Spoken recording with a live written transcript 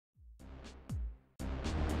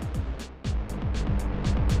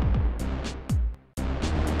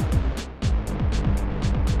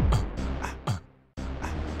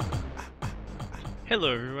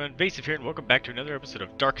Hello everyone, Vaesive here and welcome back to another episode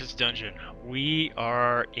of Darkest Dungeon. We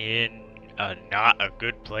are in not a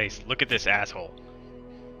good place. Look at this asshole.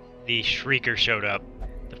 The Shrieker showed up.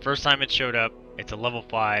 The first time it showed up, it's a level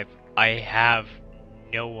 5. I have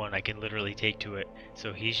no one I can literally take to it,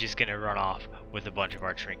 so he's just gonna run off with a bunch of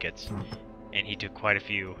our trinkets. And he took quite a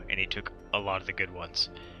few, and he took a lot of the good ones.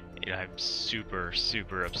 And I'm super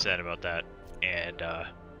upset about that, and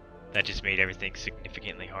that just made everything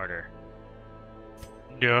significantly harder.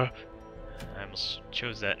 Duh. I almost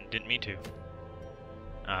chose that and didn't mean to.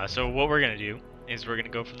 So what we're gonna do is we're gonna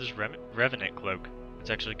go for this Revenant cloak.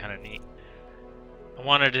 It's actually kind of neat. I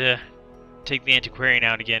wanted to take the Antiquarian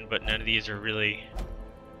out again, but none of these are really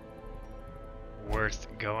worth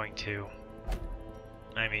going to.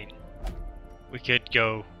 I mean, we could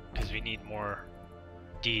go because we need more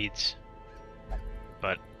deeds,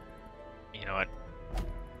 but you know what?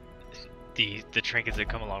 The trinkets that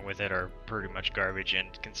come along with it are pretty much garbage, and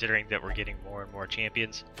considering that we're getting more and more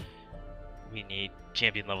champions, we need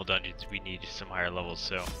champion level dungeons, we need some higher levels,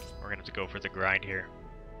 so we're gonna have to go for the grind here.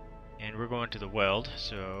 And we're going to the Weld,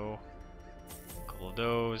 so a couple of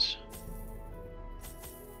those,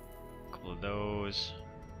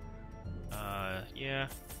 yeah.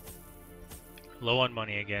 Low on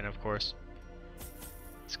money again, of course.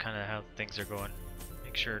 It's kind of how things are going.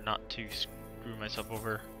 Make sure not to screw myself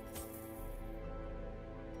over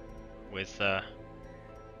with not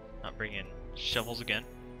bringing shovels again.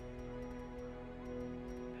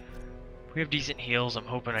 We have decent heals. I'm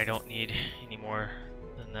hoping I don't need any more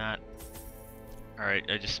than that.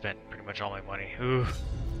 Alright, I just spent pretty much all my money. Ooh.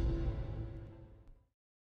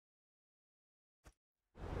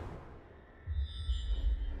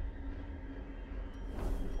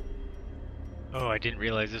 Oh, I didn't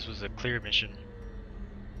realize this was a clear mission.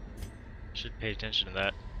 Should pay attention to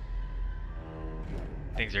that.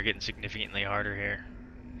 Things are getting significantly harder here.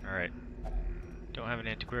 Alright. Don't have an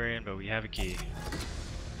antiquarian, but we have a key.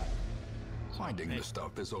 Finding the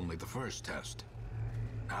stuff is only the first test.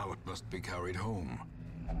 Now it must be carried home.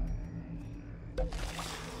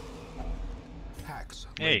 Hacks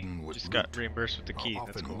hey, just got reimbursed with the key.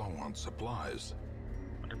 That's cool. Low on supplies.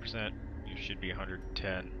 100%. You should be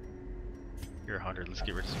 110. You're 100. Let's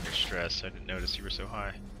get rid of some of your stress. I didn't notice you were so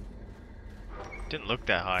high. Didn't look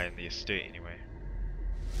that high in the estate anyway.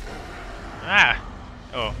 Ah!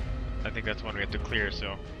 Oh, I think that's one we have to clear,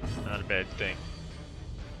 so not a bad thing.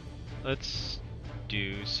 Let's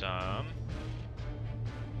do some...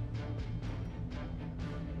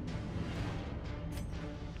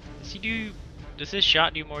 Does this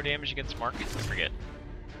shot do more damage against markets? I forget.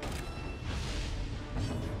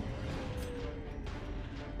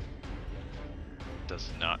 Does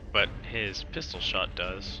not, but his pistol shot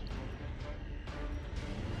does.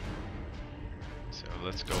 So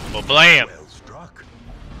let's go blam! Well struck.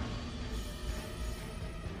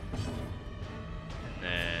 And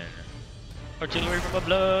then artillery from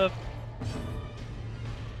above.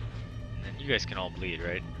 And then you guys can all bleed,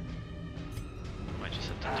 right? Might just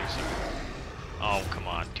have to do some. Oh come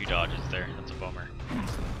on, 2 dodges there. That's a bummer.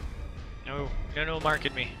 No,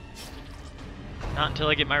 market me. Not until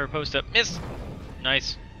I get my riposte up. Miss.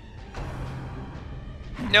 Nice.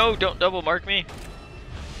 No, don't double mark me.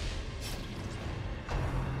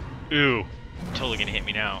 Ooh, totally gonna hit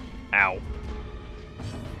me now. Ow.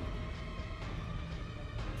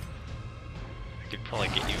 I could probably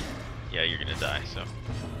get you. Yeah, you're gonna die, so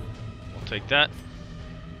we'll take that.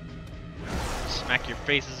 Smack your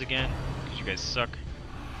faces again, because you guys suck.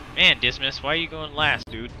 Man, Dismiss, why are you going last,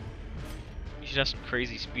 dude? You should have some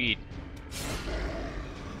crazy speed.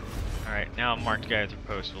 Alright, now I'm marked guy with your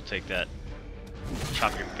post. We'll take that.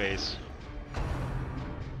 Chop your face.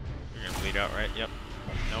 You're gonna bleed out, right? Yep.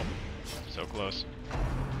 Nope. So close.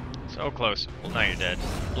 So close. Well, now you're dead.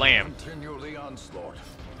 Blam. Continue the onslaught.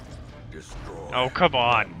 Destroy. Oh, come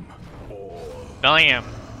on. Blam.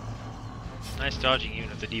 Nice dodging you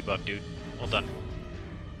with the debuff, dude. Well done.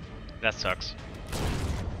 That sucks.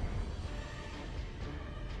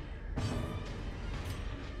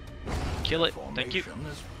 Kill it. Thank you.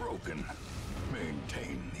 Formation is broken.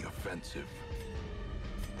 Maintain the offensive.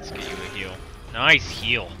 Let's get you a heal. Nice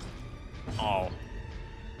heal. Oh.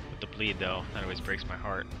 The bleed though, that always breaks my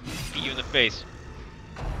heart. Beat you in the face.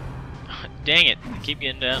 Dang it, I keep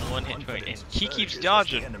getting down one hit point, and he keeps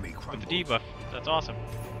dodging with the debuff. That's awesome.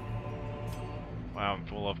 Wow, I'm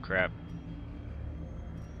full of crap.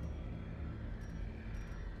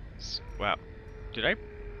 Wow, did I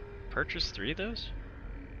purchase 3 of those?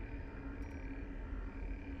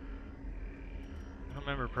 I don't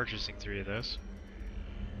remember purchasing 3 of those.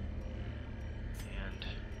 And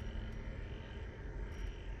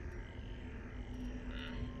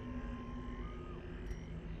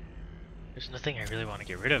There's nothing I really want to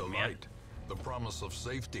get rid of, The man. light, the promise of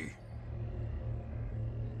safety.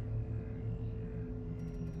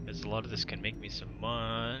 Because a lot of this can make me some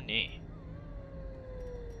money.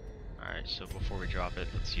 Alright, so before we drop it,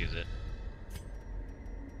 let's use it.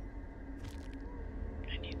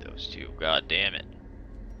 I need those two. God damn it.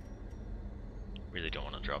 Really don't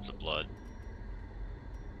want to drop the blood.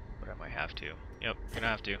 But I might have to. Yep, gonna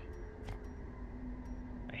have to.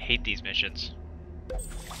 I hate these missions.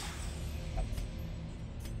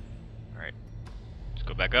 Alright. Let's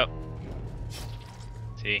go back up.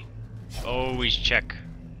 See? Always check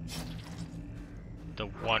the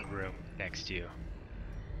one room next to you.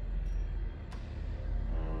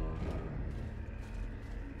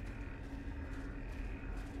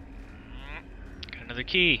 Got another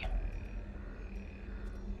key.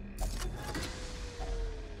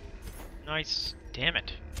 Nice. Damn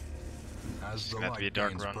it. As the gonna have to be a light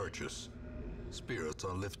dark gains run. purchase, spirits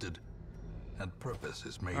are lifted, and purpose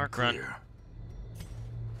is made Dark run. clear.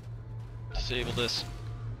 Disable this.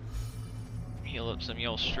 Heal up some of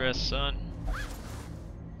y'all stress, son.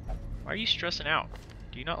 Why are you stressing out?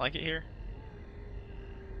 Do you not like it here?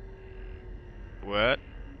 What?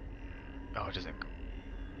 Oh, it doesn't.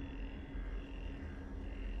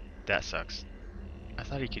 That sucks. I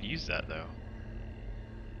thought he could use that though.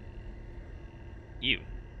 You.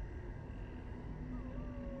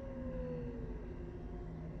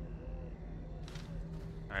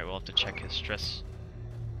 Alright, we'll have to check his stress.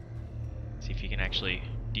 See if he can actually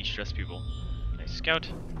de-stress people. Nice scout.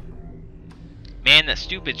 Man, that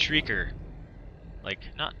stupid shrieker. Like,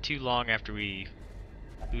 not too long after we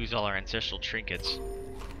lose all our ancestral trinkets,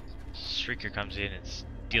 shrieker comes in and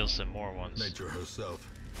steals some more ones. Nature herself,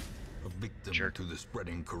 a victim Jerk. to the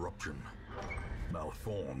spreading corruption,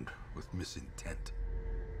 malformed with misintent.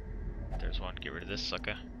 There's one. Get rid of this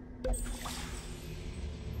sucker.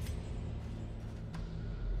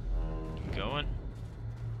 Keep going.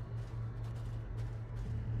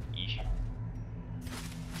 Eesh.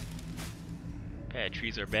 Bad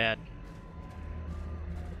trees are bad.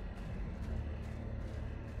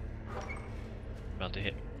 About to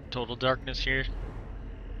hit total darkness here.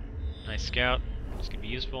 Nice scout. It's gonna be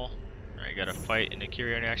useful. Alright, got a fight in a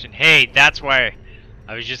curio in action. Hey, that's why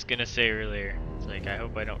I was just gonna say earlier. It's like, I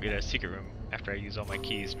hope I don't get a secret room after I use all my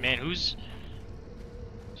keys. Man, who's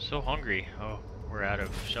so hungry? Oh, we're out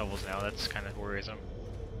of shovels now. That's kind of worrisome.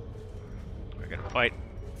 We're gonna fight.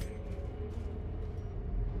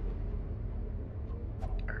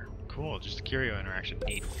 Cool, just a curio interaction.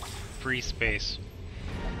 Neat. Free space.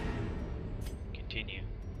 Continue.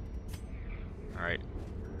 Alright.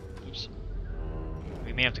 Oops.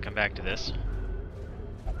 We may have to come back to this.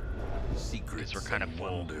 Secrets we're kinda and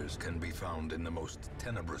full. wonders can be found in the most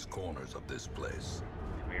tenebrous corners of this place.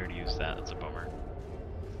 We already used that, that's a bummer.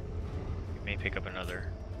 We may pick up another.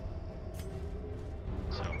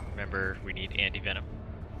 So remember, we need anti-venom.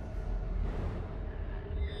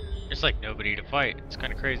 There's like nobody to fight. It's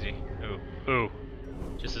kind of crazy. Ooh, ooh.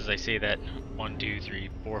 Just as I say that, 1, 2, 3,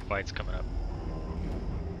 4 fights coming up.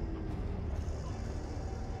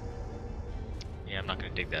 Yeah, I'm not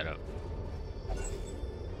gonna dig that up.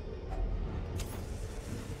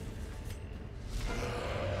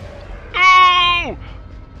 Oh!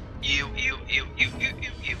 You.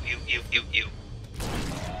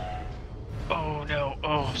 Oh no!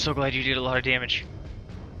 Oh, I'm so glad you did a lot of damage.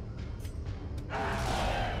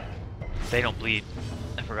 They don't bleed.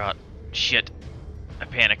 I forgot. Shit. I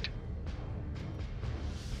panicked.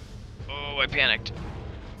 Oh, I panicked.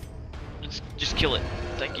 Let's just kill it.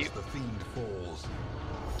 Thank you. As the fiend falls,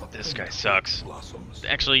 a This faint guy hope sucks. blossoms.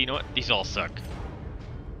 Actually, you know what? These all suck.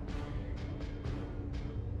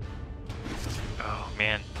 Oh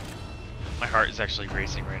man. My heart is actually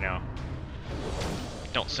racing right now.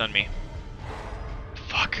 Don't stun me.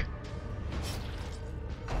 Fuck.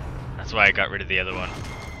 That's why I got rid of the other one.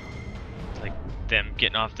 It's like them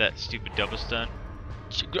getting off that stupid double stun.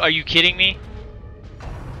 Are you kidding me?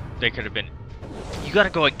 They could have been... You gotta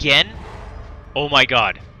go again? Oh my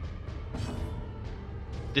god.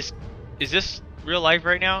 Is this real life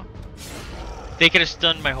right now? They could have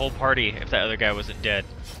stunned my whole party if that other guy wasn't dead.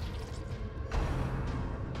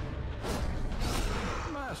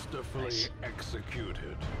 Masterfully Nice.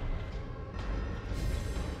 executed.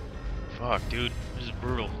 Fuck, dude. This is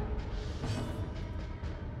brutal.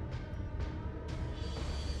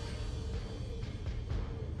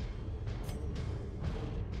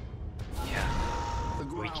 Yeah. The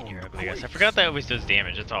Weaken your ground ugly guys. I quakes. forgot that always does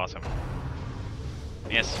damage. That's awesome.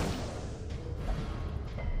 Yes.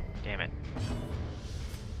 Damn it.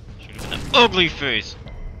 Shoot him in the ugly face.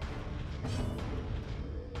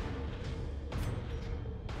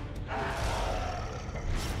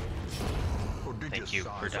 Thank you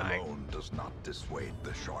for size dying. alone does not dissuade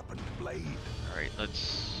the sharpened blade. Alright,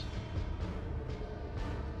 let's...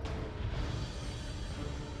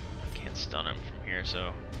 I can't stun him from here,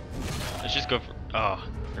 so... Let's just go for... Oh,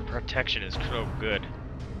 their protection is so good.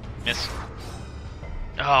 Miss.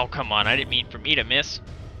 Oh, come on, I didn't mean for me to miss.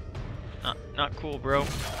 Not cool, bro.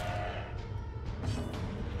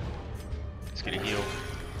 Let's get a heal.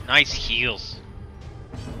 Nice heals.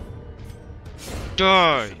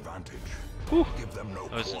 Die! Disadvantage. Whew. Give them no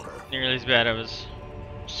That was quarter. nearly as bad I was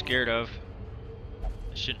scared of.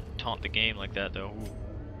 I shouldn't taunt the game like that, though. Ooh.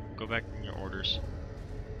 Go back in your orders.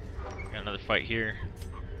 Got another fight here.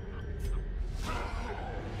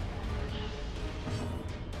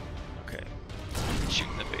 Okay. Shoot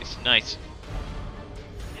in the face. Nice.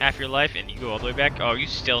 Half your life and you go all the way back? Oh, you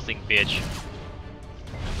stealthing bitch.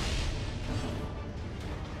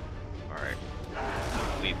 Alright.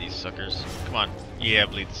 Bleed these suckers. Come on. Yeah,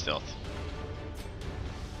 bleed the stealth.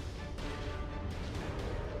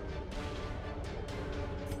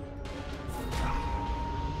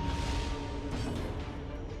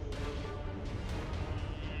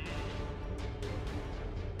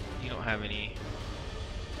 You don't have any...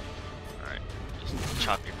 Alright. Just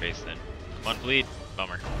chop your face then. Come on, bleed.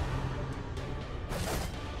 Bummer.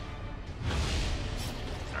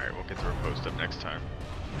 Alright, we'll get the riposte up next time.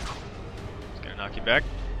 It's gonna knock you back.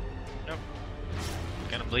 Nope.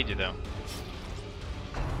 Gonna bleed you though.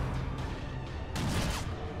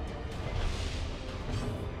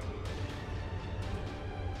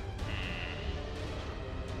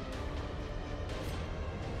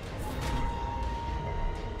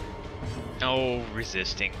 Oh,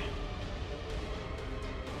 resisting.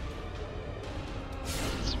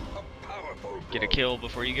 A powerful Get a kill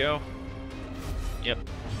before you go. Yep.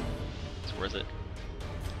 It's worth it.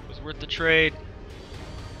 It was worth the trade.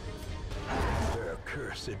 Their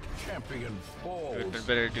cursed champion falls. It would have been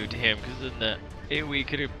better to do it to him, because then the AoE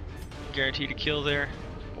could have guaranteed a kill there.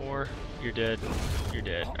 Or you're dead. You're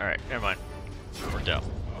dead. Alright, never mind. Worked out.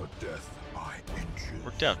 A death by inches.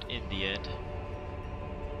 Worked out in the end.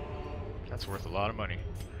 That's worth a lot of money.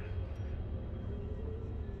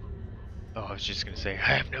 Oh, I was just gonna say, I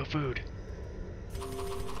have no food.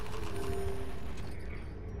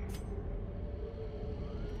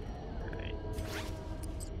 Alright.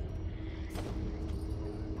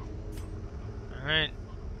 Alright.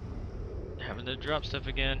 Having to drop stuff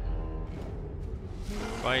again.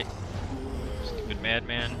 Fight. Stupid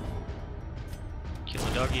madman. Kill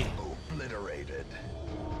a doggy. Obliterated.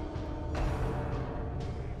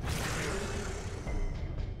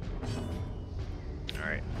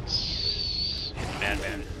 Alright, let's hit the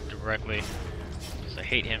madman directly, because I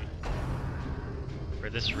hate him for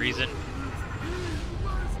this reason.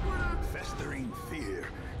 Festering fear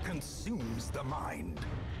consumes the mind.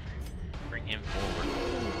 Bring him forward.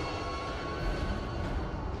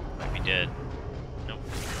 Might be dead. Nope.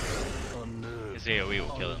 His AoE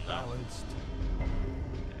will kill him though. Unbalanced.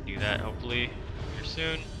 Gonna do that hopefully here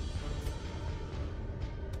soon.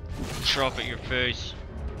 Chop at your face.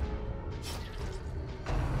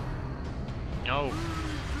 No,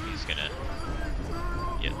 he's gonna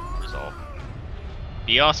get resolved.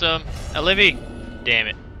 Be awesome, Olivia. Damn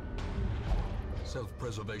it!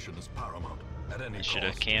 Self-preservation is paramount at any I should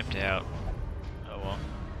have cost. camped out. Oh well.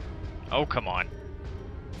 Oh come on.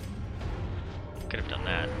 Could have done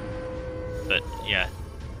that. But yeah.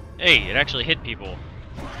 Hey, it actually hit people.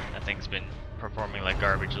 That thing's been performing like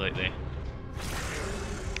garbage lately.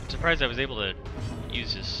 I'm surprised I was able to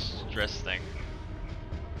use this stress thing.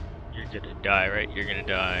 You're gonna die, right? You're gonna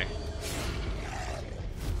die.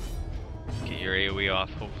 Get your AoE off,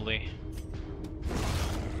 hopefully.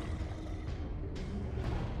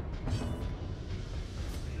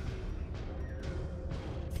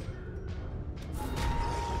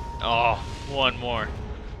 Oh, one more.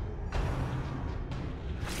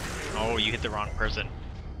 Oh, you hit the wrong person.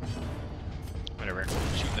 Whatever.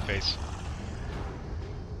 Shoot in the face.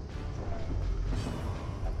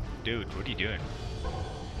 Dude, what are you doing?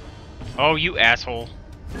 Oh, you asshole.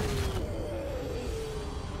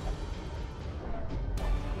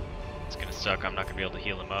 It's gonna suck. I'm not gonna be able to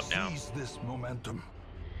heal him up now. Seize this momentum.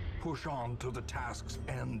 Push on to the task's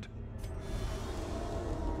end.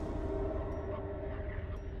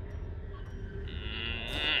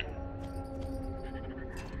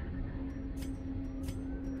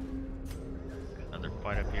 Another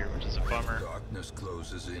fight up here, which is a bummer. Darkness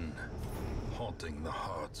closes in, haunting the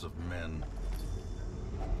hearts of men.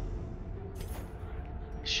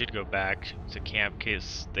 Should go back to camp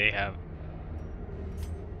because they have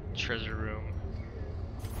treasure room.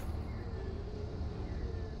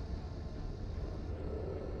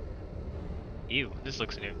 Ew, this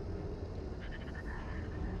looks new.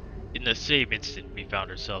 In the same instant, we found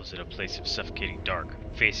ourselves in a place of suffocating dark,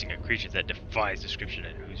 facing a creature that defies description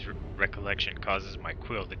and whose recollection causes my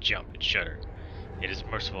quill to jump and shudder. It is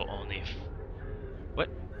merciful only if... What?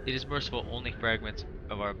 It is merciful only fragments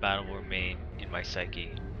of our battle remain in my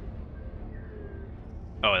psyche.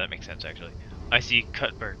 Oh, that makes sense, actually. I see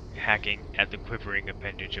Cuthbert hacking at the quivering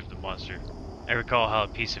appendage of the monster. I recall how a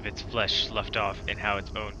piece of its flesh sloughed off and how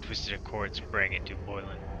its own twisted cord sprang into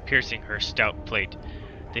Boylan, piercing her stout plate.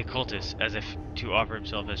 The occultist, as if to offer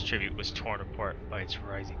himself as tribute, was torn apart by its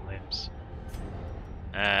rising limbs.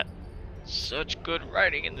 Such good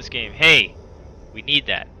writing in this game. Hey! We need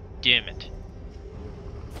that. Damn it.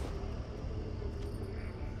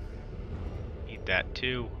 Need that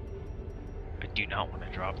too. I do not want to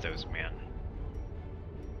drop those, man.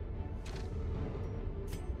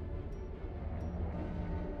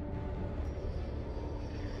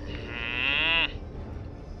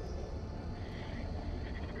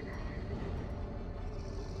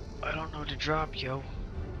 I don't know what to drop, yo.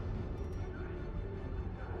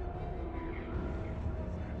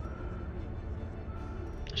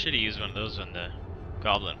 I should have used one of those on the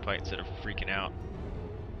goblin fight instead of freaking out.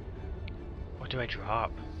 What do I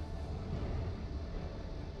drop?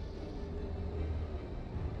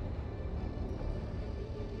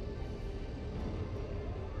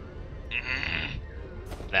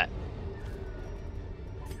 That.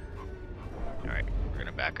 Alright, we're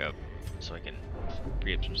gonna back up so I can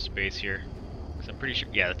free up some space here. Because I'm pretty sure,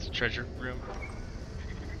 yeah, that's a treasure room.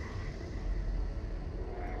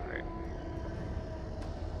 Alright.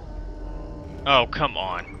 Oh, come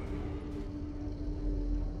on.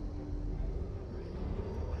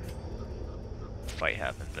 Fight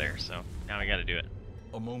happened there, so now we gotta do it.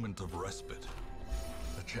 A moment of respite.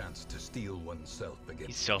 A chance to steel oneself against.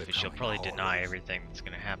 He's selfish, he'll probably deny everything that's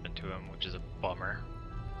gonna happen to him, which is a bummer.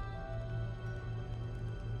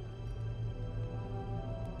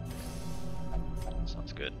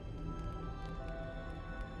 Sounds good.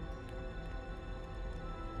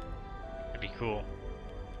 That'd be cool.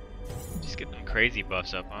 Just get them crazy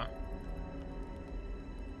buffs up, huh?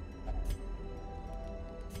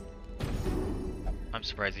 I'm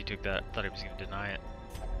surprised he took that. Thought he was gonna deny it.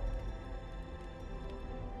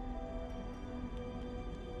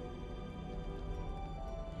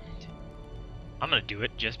 I'm gonna do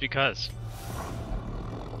it just because.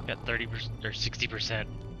 Got 30% or 60%.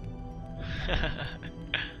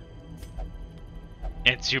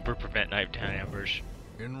 And super prevent nighttime ambush.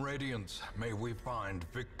 In Radiance, may we find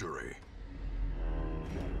victory.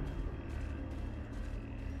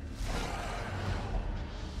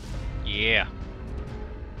 Yeah.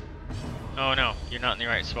 Oh no, you're not in the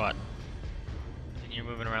right spot. And you're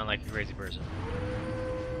moving around like a crazy person.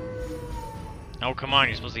 Oh come on,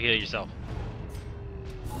 you're supposed to heal yourself.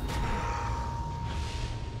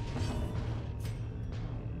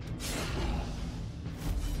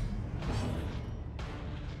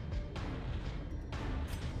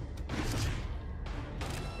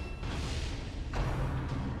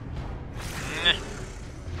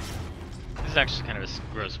 This is actually kind of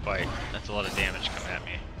a gross fight. That's a lot of damage coming at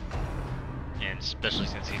me. And especially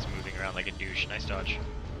since he's moving around like a douche. Nice dodge.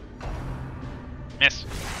 Miss.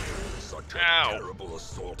 Such a terrible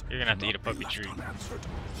assault. You're gonna have to eat a puppy tree.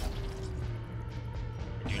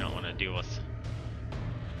 I do not want to deal with.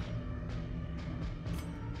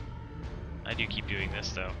 I do keep doing this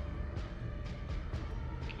though.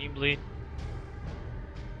 Can you bleed?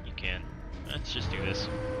 You can. Let's just do this.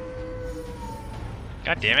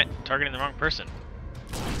 God damn it, targeting the wrong person.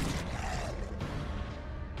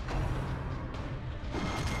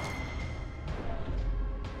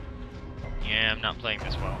 Yeah, I'm not playing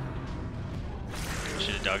this well.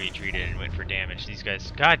 Should have doggy treated and went for damage. These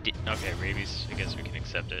guys, okay, rabies, I guess we can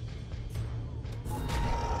accept it.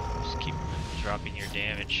 Just keep dropping your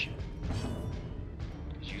damage.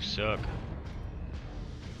 'Cause you suck.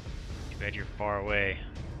 Too bad you're far away.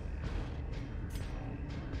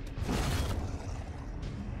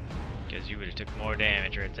 Because you would have took more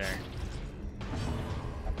damage right there.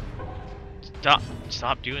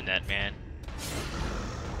 Stop doing that, man.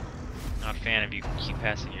 Not a fan of you keep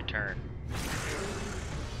passing your turn.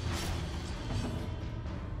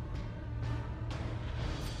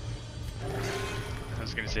 I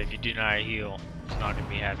was gonna say, if you deny a heal, it's not gonna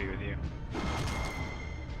be happy with you.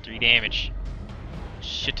 3 damage.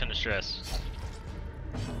 Shit ton of stress.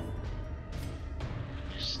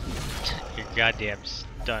 Your goddamn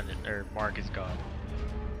stun or mark is gone.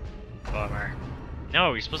 Bummer.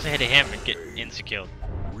 No, you're supposed to hit him and get insta-killed.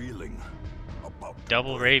 Reeling about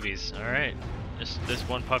Double rabies. Alright. This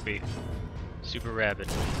one puppy. Super rabid.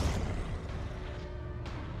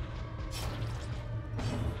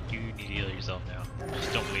 to heal yourself now.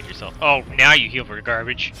 Just don't bleed yourself. Oh, now you heal for the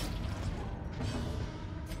garbage.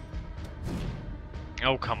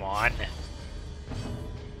 Oh, come on.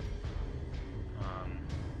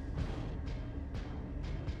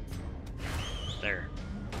 There.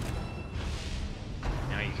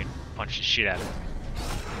 Now you can punch the shit out of him.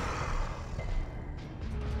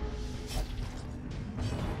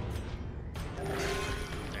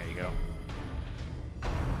 There you go.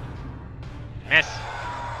 Miss.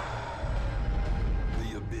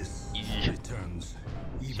 The abyss returns.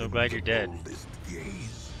 So glad you're dead.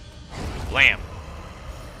 Gaze. Blam.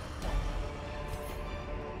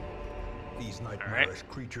 These nightmarish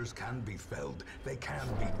creatures can be felled. They can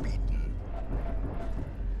be beaten.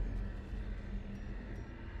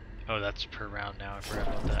 Oh, that's per round now. I forgot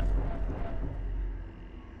about that.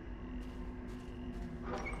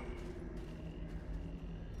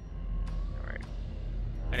 Alright.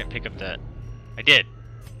 I didn't pick up that. I did.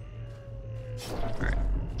 Alright,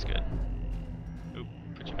 that's good. Oop,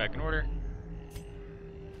 put you back in order.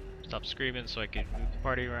 Stop screaming so I can move the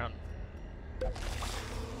party around.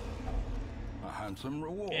 A handsome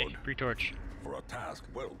reward. Hey, pre-torch. For a task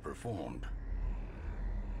well performed.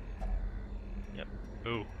 Yep.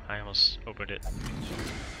 Ooh, I almost opened it.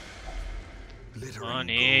 Glittering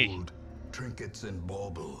Money. gold, trinkets and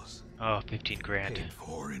baubles. Oh, 15 grand. Paid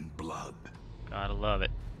for in blood. Gotta love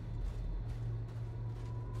it.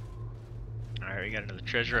 Alright, we got another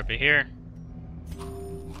treasure up in here.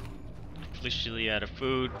 Officially out of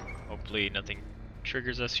food. Hopefully nothing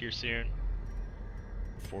triggers us here soon.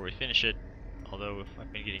 Before we finish it. Although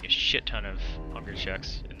I've been getting a shit ton of hunger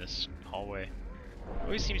checks in this hallway. It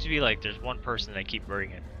always seems to be like there's one person that I keep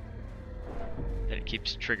bringing that it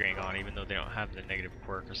keeps triggering on, even though they don't have the negative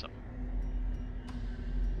quirk or something.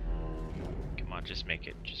 Come on, just make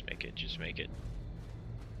it, just make it, just make it.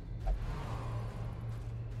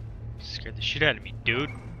 Scared the shit out of me,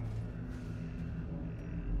 dude.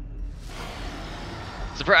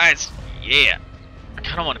 Surprise! Yeah! I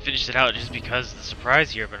kinda want to finish it out just because of the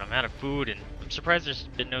surprise here, but I'm out of food and I'm surprised there's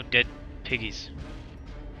been no dead piggies.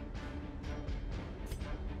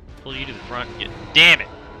 Pull you to the front and get. Damn it!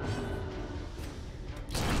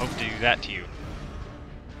 I hope to do that to you.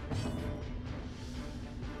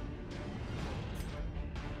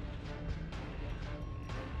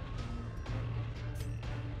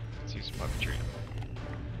 Let's use some puppetry.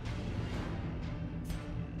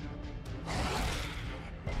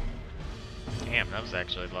 Damn, that was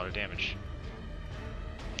actually a lot of damage.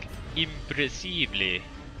 Impressibly.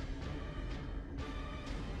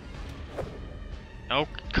 Oh,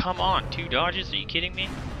 come on. 2 dodges? Are you kidding me?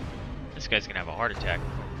 This guy's gonna have a heart attack.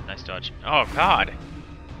 Nice dodge. Oh, God.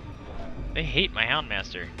 They hate my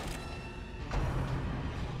Houndmaster.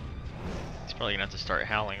 He's probably gonna have to start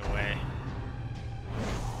howling away.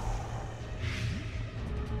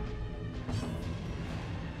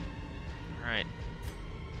 Alright.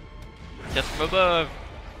 Death from above!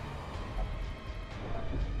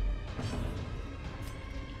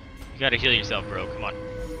 You gotta heal yourself, bro. Come on.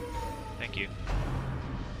 Thank you.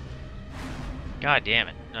 God damn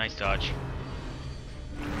it. Nice dodge.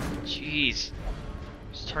 Jeez.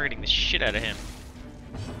 Just targeting the shit out of him.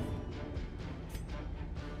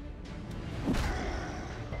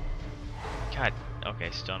 God. Okay,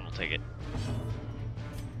 stun. We'll take it.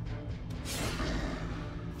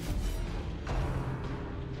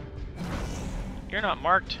 You're not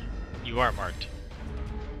marked. You are marked.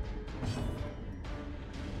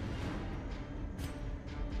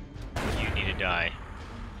 You need to die.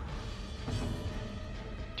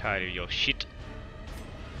 Tired of your shit.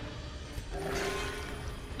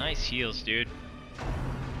 Nice heals, dude.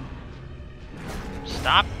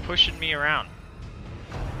 Stop pushing me around.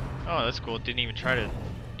 Oh, that's cool. It didn't even try to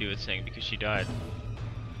do its thing because she died.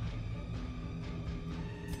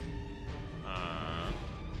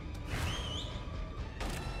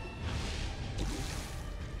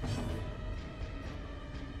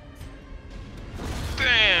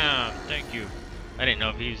 Bam! Thank you. I didn't know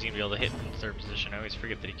if he was gonna be able to hit from 3rd position. I always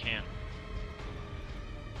forget that he can.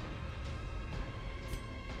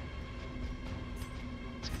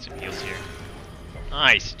 Let's get some heals here.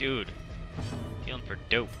 Nice, dude. Healing for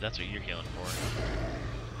dope. That's what you're healing for.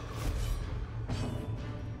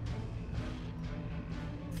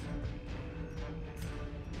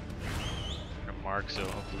 I'm gonna mark so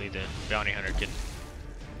hopefully the bounty hunter can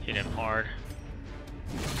hit him hard.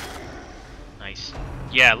 Nice.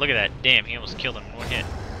 Yeah, look at that. Damn, he almost killed him in 1 hit.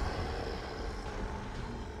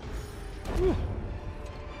 Whew.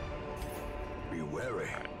 Be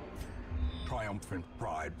wary. Triumphant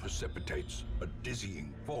pride precipitates a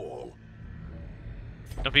dizzying fall.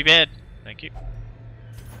 Don't be bad. Thank you.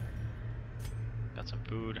 Got some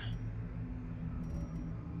food.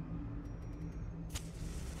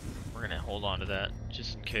 We're gonna hold on to that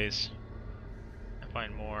just in case I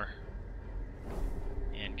find more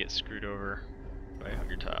and get screwed over by a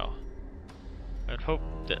hunger tile. I'd hope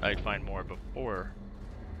that I'd find more before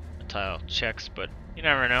a tile checks, but you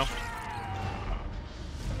never know.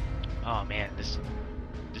 Oh man, this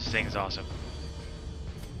thing is awesome.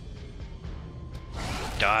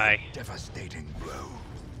 Die. Devastating blow.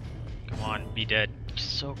 Come on, be dead.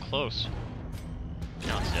 Just so close.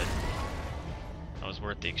 Now it's dead. That was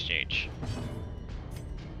worth the exchange.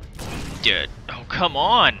 Dead. Oh, come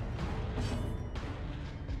on!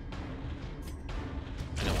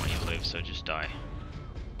 I don't want you to live, so just die.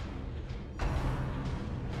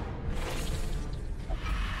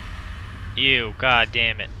 Ew, god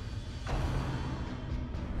damn it.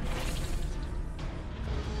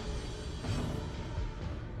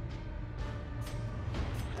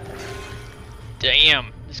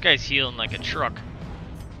 Damn, this guy's healing like a truck.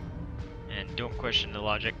 And don't question the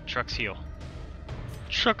logic, trucks heal.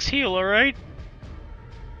 Trucks heal, alright?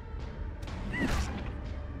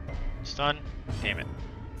 Stun? Damn it.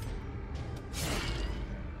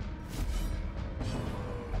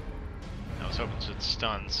 I was hoping to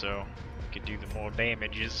stun so I could do the more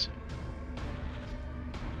damages.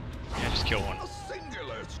 Yeah, just kill one. A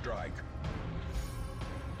singular strike.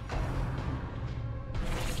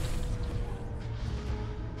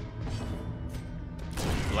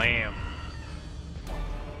 Blam.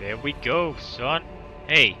 There we go, son.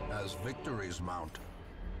 Hey. As victories mount,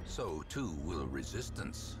 so too will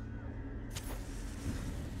resistance.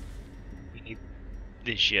 We need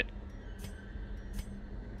this shit.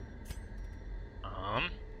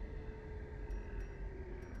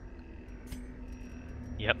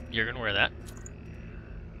 Yep, you're gonna wear that.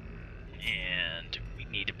 And we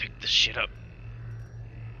need to pick this shit up.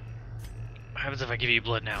 What happens if I give you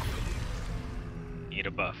blood now? Need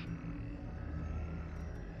a buff.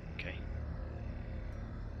 Okay.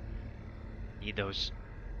 Need those.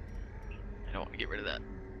 I don't want to get rid of that.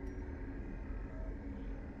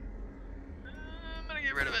 I'm gonna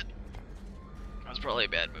get rid of it. That was probably a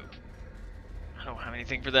bad move. I don't have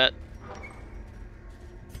anything for that.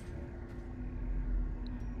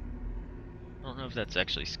 I don't know if that's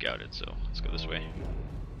actually scouted, so let's go this way.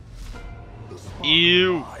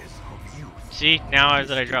 Ew! See, now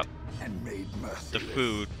that I drop the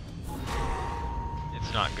food,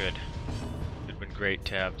 it's not good. It'd been great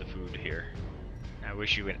to have the food here. I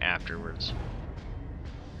wish you went afterwards.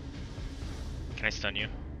 Can I stun you?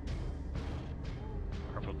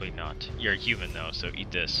 Probably not. You're a human though, so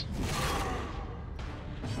eat this.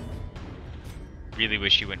 Really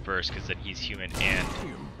wish you went first, because then he's human and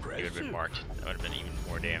he would have been marked. That would have been even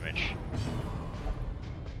more damage.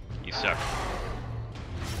 You suck.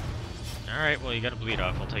 Alright, well you gotta bleed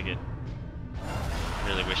off, I'll take it.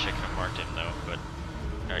 Really wish I could have marked him though, but...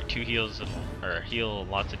 Alright, 2 heals, and, or heal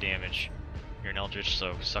lots of damage. You're an Eldritch,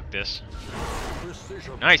 so suck this.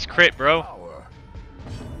 Nice crit, bro!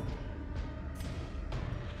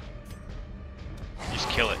 Just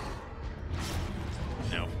kill it.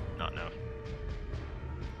 No, not enough.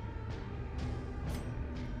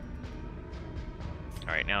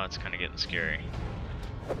 Alright, now it's kind of getting scary.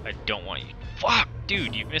 I don't want you. Fuck!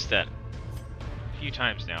 Dude, you've missed that a few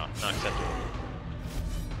times now. Not acceptable.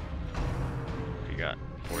 You got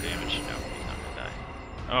 4 damage. No, he's not gonna die.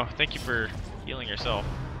 Oh, thank you for healing yourself.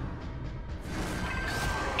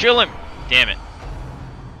 Kill him! Damn it.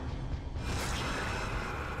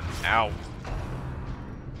 Ow.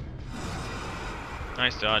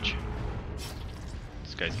 Nice dodge.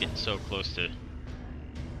 This guy's getting so close to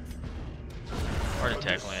heart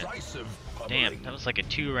attack land. Damn, that was like a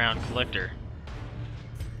 2-round collector.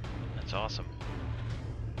 That's awesome.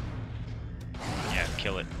 Yeah,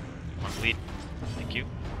 kill it. You want to bleed? Thank you.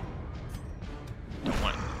 Don't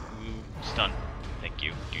want you stun. Thank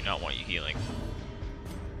you. Do not want you healing.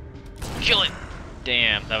 Kill it!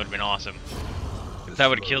 Damn, that would have been awesome. If that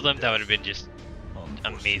would have killed him, that would have been just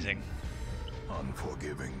amazing.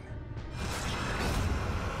 Unforgiving.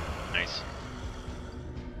 Nice.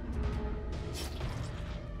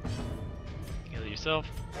 Heal yourself.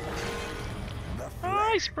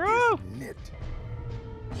 Nice, bro!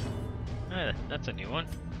 That's a new one.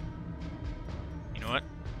 You know what?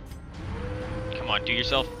 Come on, do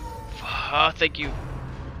yourself. Ah, thank you.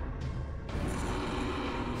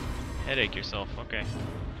 Headache yourself, okay.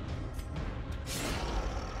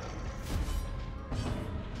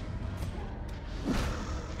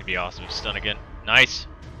 It'd be awesome to stun again. Nice!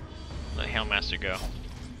 Let Hailmaster go.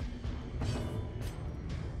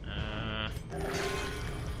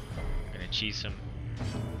 Gonna cheese some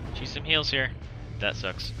heals here. That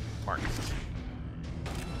sucks. Mark.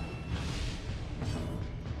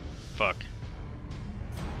 Fuck.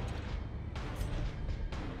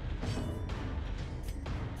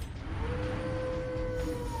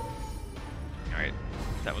 Alright.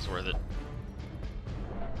 That was worth it.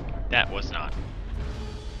 That was not.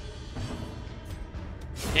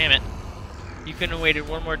 Damn it. You couldn't have waited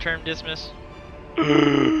one more turn, Dismiss?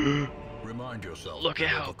 Remind yourself. Look at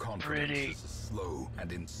how overconfidence pretty. is a slow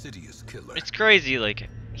and insidious killer. It's crazy, like,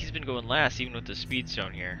 he's been going last even with the speed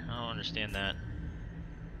stone here. I don't understand that.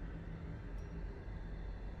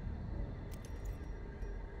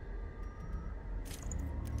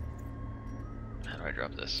 How do I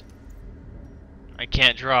drop this? I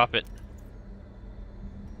can't drop it.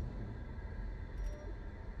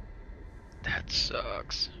 That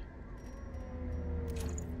sucks.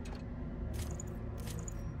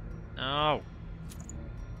 No.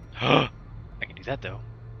 I can do that though.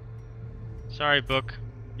 Sorry, book.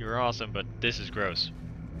 You were awesome, but this is gross.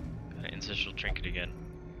 Got an ancestral trinket again.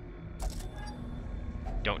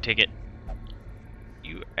 Don't take it.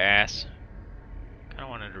 You ass. Kinda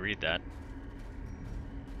wanted to read that.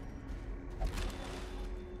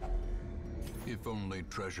 If only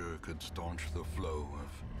treasure could staunch the flow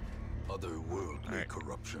of otherworldly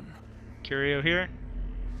corruption. Curio here.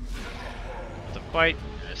 The fight.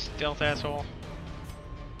 A stealth asshole.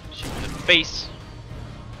 Shoot in the face.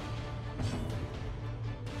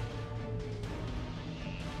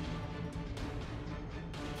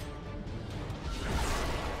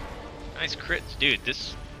 Nice crits, dude.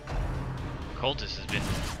 This Occultist has been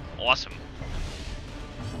awesome.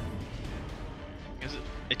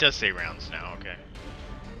 It does say rounds now, okay.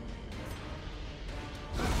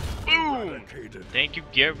 Boom! Thank you,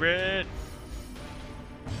 Garrett!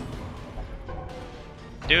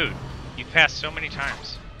 Dude, you've passed so many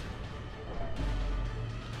times.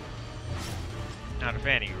 Not a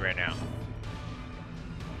fan of you right now.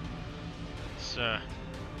 Let's,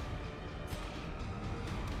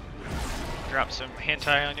 drop some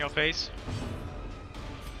hentai on your face.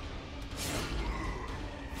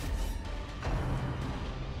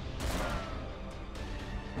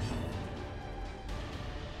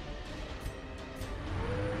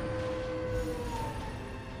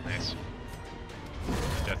 Nice.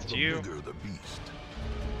 Death to you. The bigger the beast,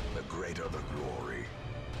 the greater the glory.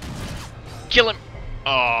 Kill him!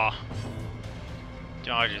 Aw.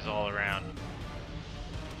 Dodges all around.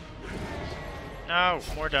 No,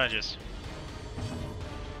 more dodges.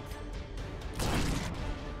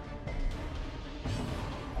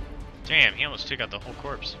 Damn, he almost took out the whole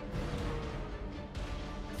corpse.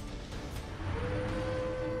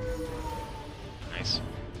 Nice.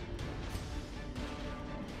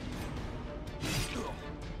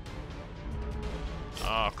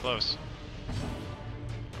 Oh, close.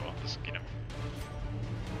 Oh, let's get him.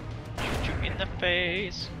 Shoot you in the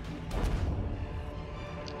face.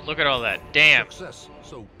 Look at all that. Damn. Success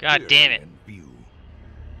so God damn it. in view.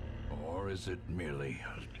 Or is it merely a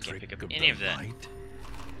I can't trick pick up of any the of that. light?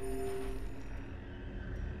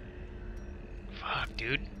 Fuck,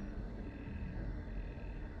 dude.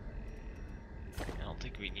 I don't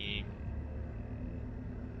think we need...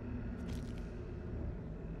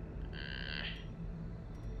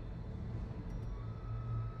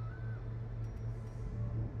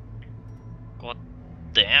 God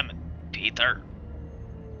damn it, Peter.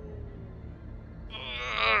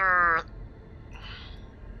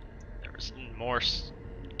 There was more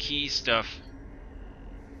key stuff.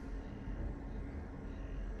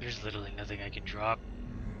 There's literally nothing I can drop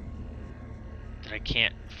that I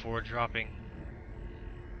can't afford dropping.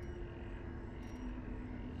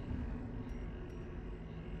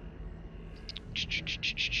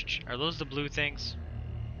 Are those the blue things?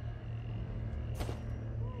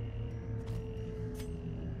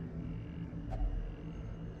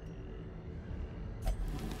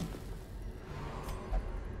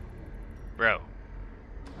 Bro,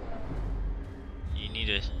 you need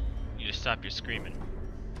to stop your screaming.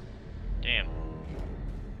 Damn,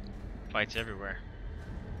 fights everywhere.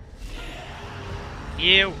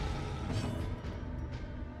 Ew.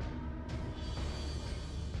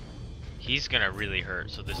 He's gonna really hurt,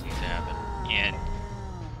 so this needs to happen. And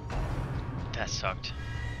that sucked.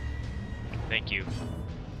 Thank you.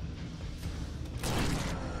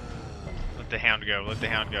 Let the hound go. Let the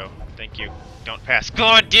hound go. Thank you. Don't pass.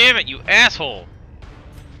 God damn it, you asshole!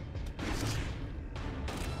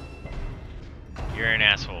 You're an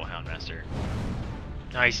asshole, Houndmaster.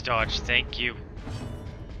 Nice dodge. Thank you.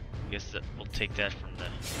 I guess that we'll take that from the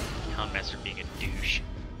Houndmaster being a douche.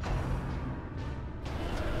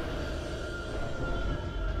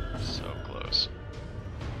 So close.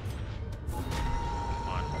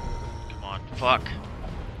 fuck.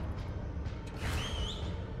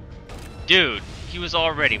 Dude, he was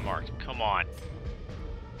already marked. Come on.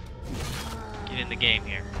 Get in the game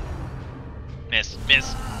here. Miss,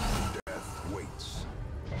 miss. Death waits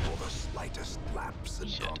for the slightest lapse in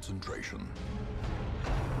concentration.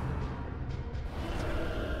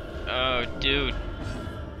 Oh, dude.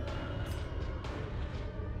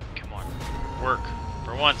 Come on. Work.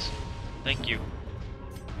 For once. Thank you.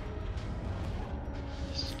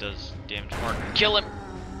 This does damage mark. Kill him!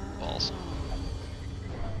 Balls.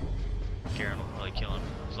 Garen will probably kill him.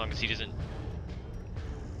 As long as he doesn't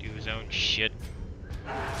do his own shit.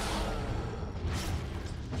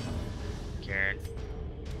 Garen.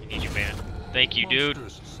 You need your man. Thank you, dude.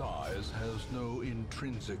 Monstrous size has no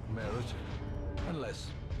intrinsic merit, unless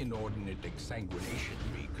inordinate exsanguination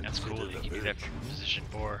be considered. That's cool. You can do that from position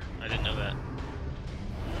 4. I didn't know that.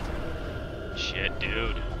 Shit,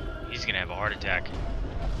 dude. He's gonna have a heart attack.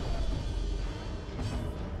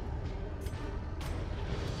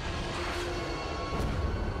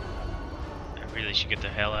 I really should get the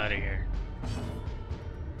hell out of here.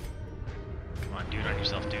 Come on, do it on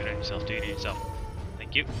yourself, do it on yourself, do it on yourself.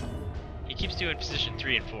 Thank you. He keeps doing position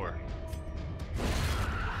 3 and 4.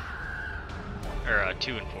 Or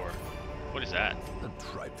 2 and 4. What is that? A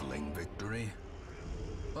trifling victory,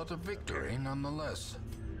 but a victory nonetheless.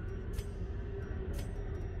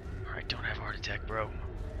 Alright, don't have a heart attack, bro.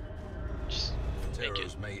 Just make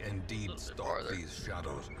Terrors it may indeed stalk these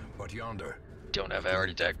shadows, but yonder. don't have a heart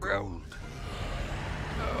attack, bro. Gold.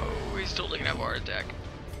 Oh, he's totally gonna have a heart attack.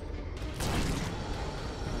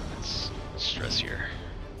 Let's stress here.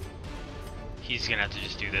 He's gonna have to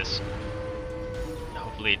just do this.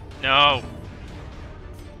 Hopefully, no!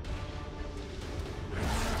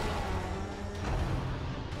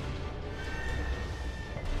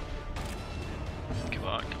 Come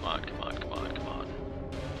on, come on, come on, come on, come on.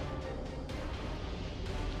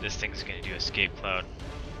 This thing's gonna do escape cloud.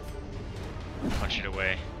 Punch it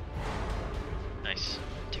away. Nice.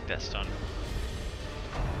 Take that stun.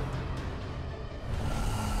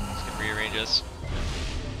 It's gonna rearrange us.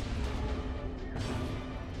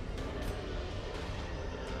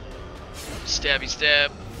 Stabby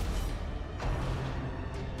stab.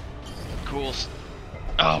 Cool.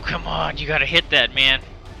 Oh, come on. You gotta hit that, man.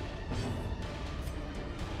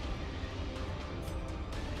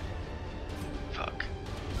 Fuck.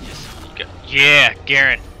 Yes, you got. Yeah,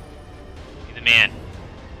 Garen. You're the man.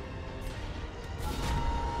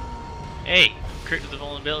 Hey, crit with the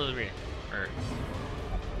vulnerability. Or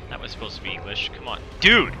that was supposed to be English. Come on,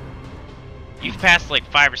 dude. You've passed like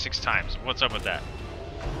 5 or 6 times. What's up with that?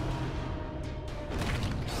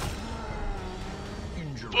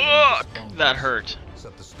 Fuck! That hurt.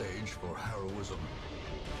 Set the stage for heroism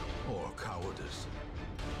or cowardice.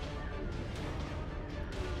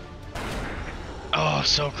 Oh,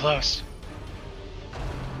 so close.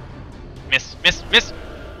 Miss, miss, miss!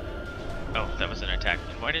 Oh, that was an attack.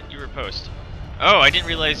 And why didn't you riposte? Oh, I didn't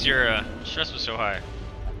realize your stress was so high.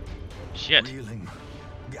 Shit. Reeling,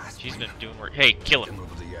 gasping, She's been doing work. Hey, kill him.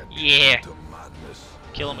 over the edge Yeah. to madness.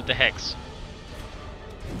 Kill him with the hex.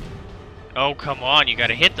 Oh, come on. You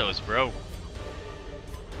gotta hit those, bro.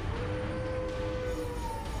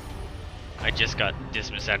 I just got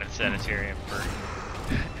dismissed out of the sanitarium for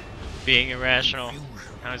being irrational.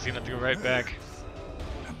 Now he's gonna have to go right back.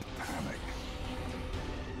 And panic.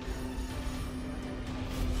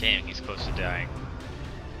 Damn, he's close to dying.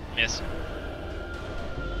 Miss.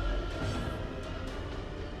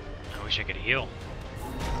 I wish I could heal.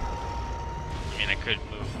 I mean, I could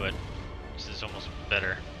move, but this is almost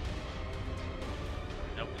better.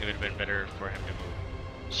 Nope, it would have been better for him to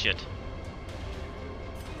move. Shit.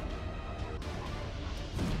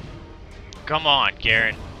 Come on,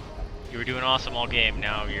 Garen. You were doing awesome all game,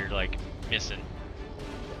 now you're like missing.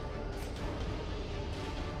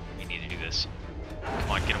 We need to do this.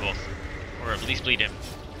 Come on, get them both. Or at least bleed him.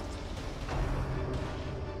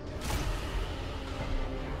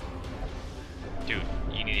 Dude,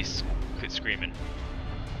 you need to quit screaming.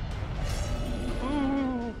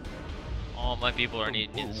 All my people are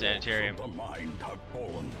needed in the sanitarium. The mind have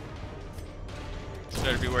fallen. This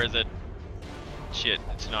better be worth it. Shit,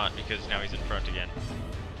 it's not because now he's in front again.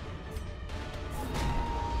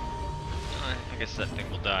 I guess that thing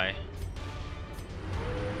will die.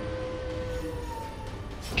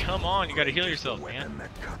 Come on, you gotta heal yourself, man.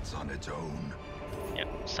 That cuts on its own. Yep,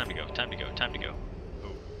 it's time to go, time to go, time to go.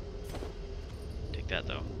 Oh. Take that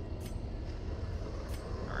though.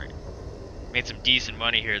 Alright. Made some decent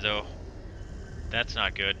money here though. That's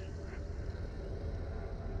not good.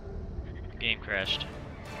 Game crashed.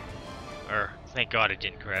 Or, thank God it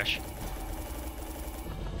didn't crash.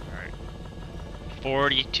 Alright.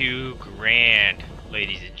 42 grand,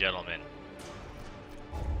 ladies and gentlemen.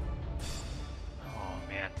 Oh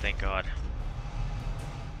man, thank God.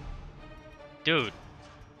 Dude.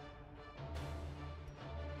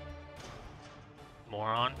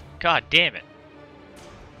 Moron. God damn it.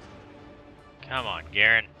 Come on,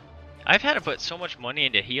 Garen. I've had to put so much money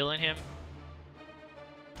into healing him.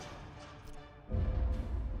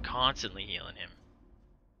 Constantly healing him.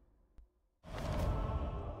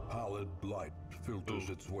 Pallid blight filters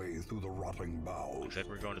its way through the rotting boughs. Looks like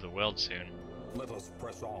we're going to the weld soon. Let us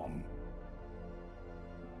press on.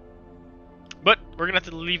 But we're gonna have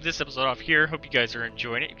to leave this episode off here. Hope you guys are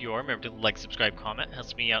enjoying it. If you are, remember to like, subscribe, comment. It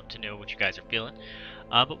helps me out to know what you guys are feeling.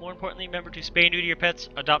 But more importantly, remember to spay and neuter your pets,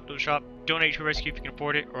 adopt to a shop, donate to a rescue if you can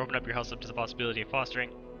afford it, or open up your house up to the possibility of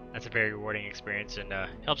fostering. That's a very rewarding experience and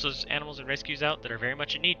helps those animals and rescues out that are very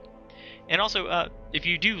much in need. And also, if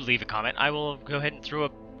you do leave a comment, I will go ahead and throw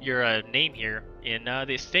up your name here in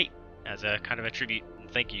the estate as a kind of a tribute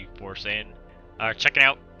and thank you for saying, checking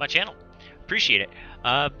out my channel. Appreciate it.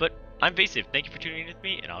 But I'm Vaesive. Thank you for tuning in with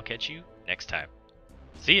me, and I'll catch you next time.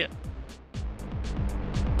 See ya.